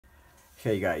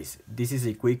Hey guys, this is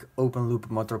a quick open loop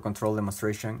motor control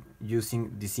demonstration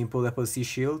using the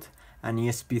SimpleFOCShield, an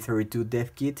ESP32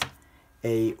 dev kit,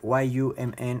 a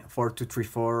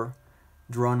YUMN4234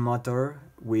 drone motor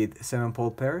with 7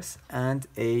 pole pairs, and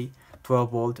a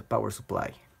 12-volt power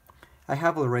supply. I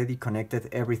have already connected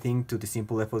everything to the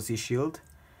SimpleFOCShield,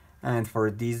 and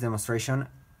for this demonstration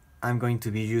I'm going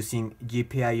to be using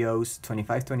GPIOs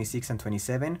 25, 26, and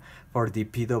 27 for the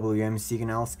PWM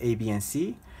signals A, B, and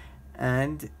C,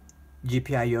 and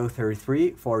GPIO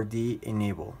 33 for the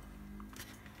enable.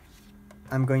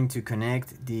 I'm going to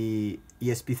connect the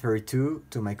ESP32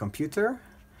 to my computer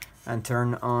and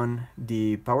turn on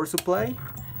the power supply,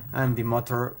 and the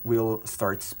motor will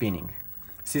start spinning.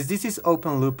 Since this is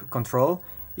open loop control,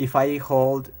 if I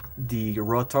hold the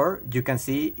rotor, you can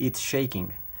see it's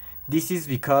shaking. This is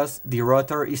because the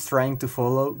rotor is trying to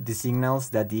follow the signals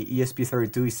that the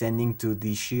ESP32 is sending to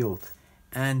the shield.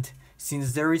 And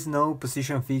since there is no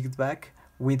position feedback,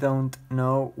 we don't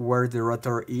know where the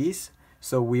rotor is,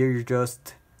 so we're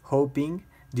just hoping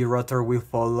the rotor will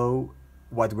follow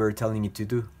what we're telling it to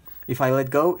do. If I let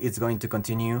go, it's going to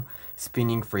continue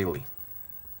spinning freely.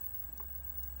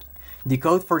 The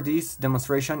code for this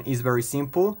demonstration is very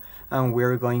simple, and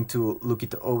we're going to look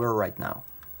it over right now.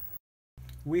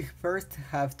 We first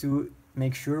have to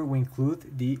make sure we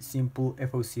include the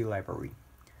SimpleFOC library.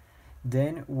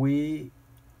 Then we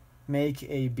make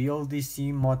a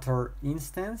BLDC motor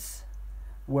instance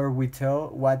where we tell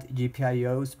what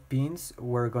GPIOs pins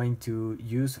we're going to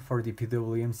use for the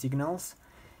PWM signals.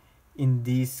 In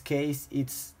this case,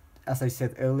 it's, as I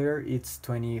said earlier, it's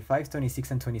 25,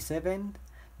 26, and 27.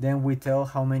 Then we tell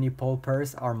how many pole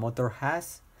pairs our motor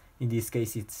has. In this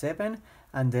case, it's 7.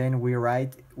 And then we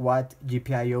write what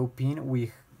GPIO pin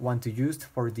we want to use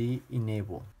for the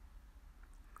enable.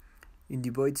 In the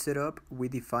void setup, we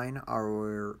define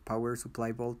our power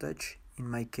supply voltage. In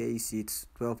my case, it's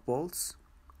 12 volts.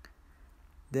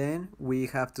 Then we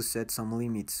have to set some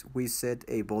limits. We set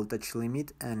a voltage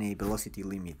limit and a velocity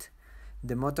limit.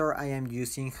 The motor I am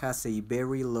using has a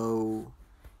very low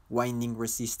winding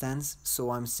resistance,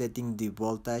 so I'm setting the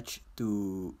voltage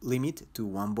to limit to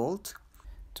 1 volt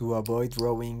to avoid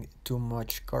drawing too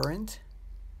much current.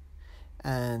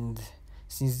 And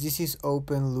since this is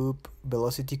open loop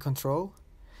velocity control,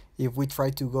 if we try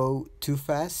to go too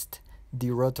fast,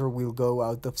 the rotor will go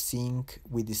out of sync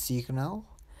with the signal,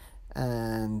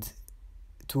 and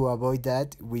to avoid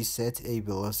that, we set a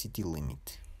velocity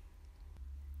limit.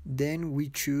 Then we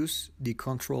choose the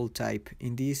control type.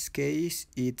 In this case,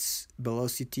 it's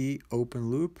velocity open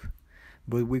loop,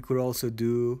 but we could also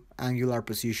do angular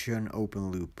position open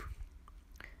loop.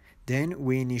 Then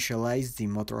we initialize the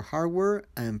motor hardware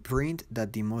and print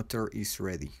that the motor is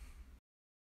ready.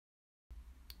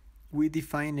 We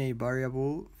define a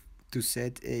variable to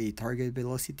set a target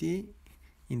velocity.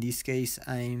 In this case,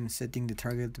 I'm setting the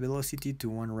target velocity to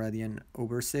 1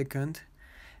 radian/second.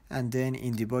 And then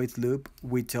in the void loop,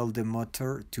 we tell the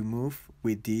motor to move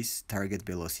with this target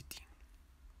velocity.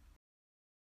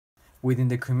 Within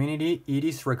the community, it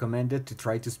is recommended to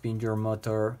try to spin your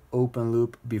motor open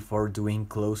loop before doing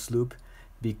closed loop,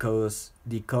 because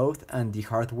the code and the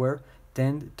hardware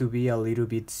tend to be a little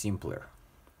bit simpler.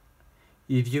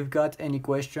 If you've got any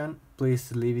question,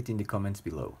 please leave it in the comments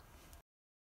below.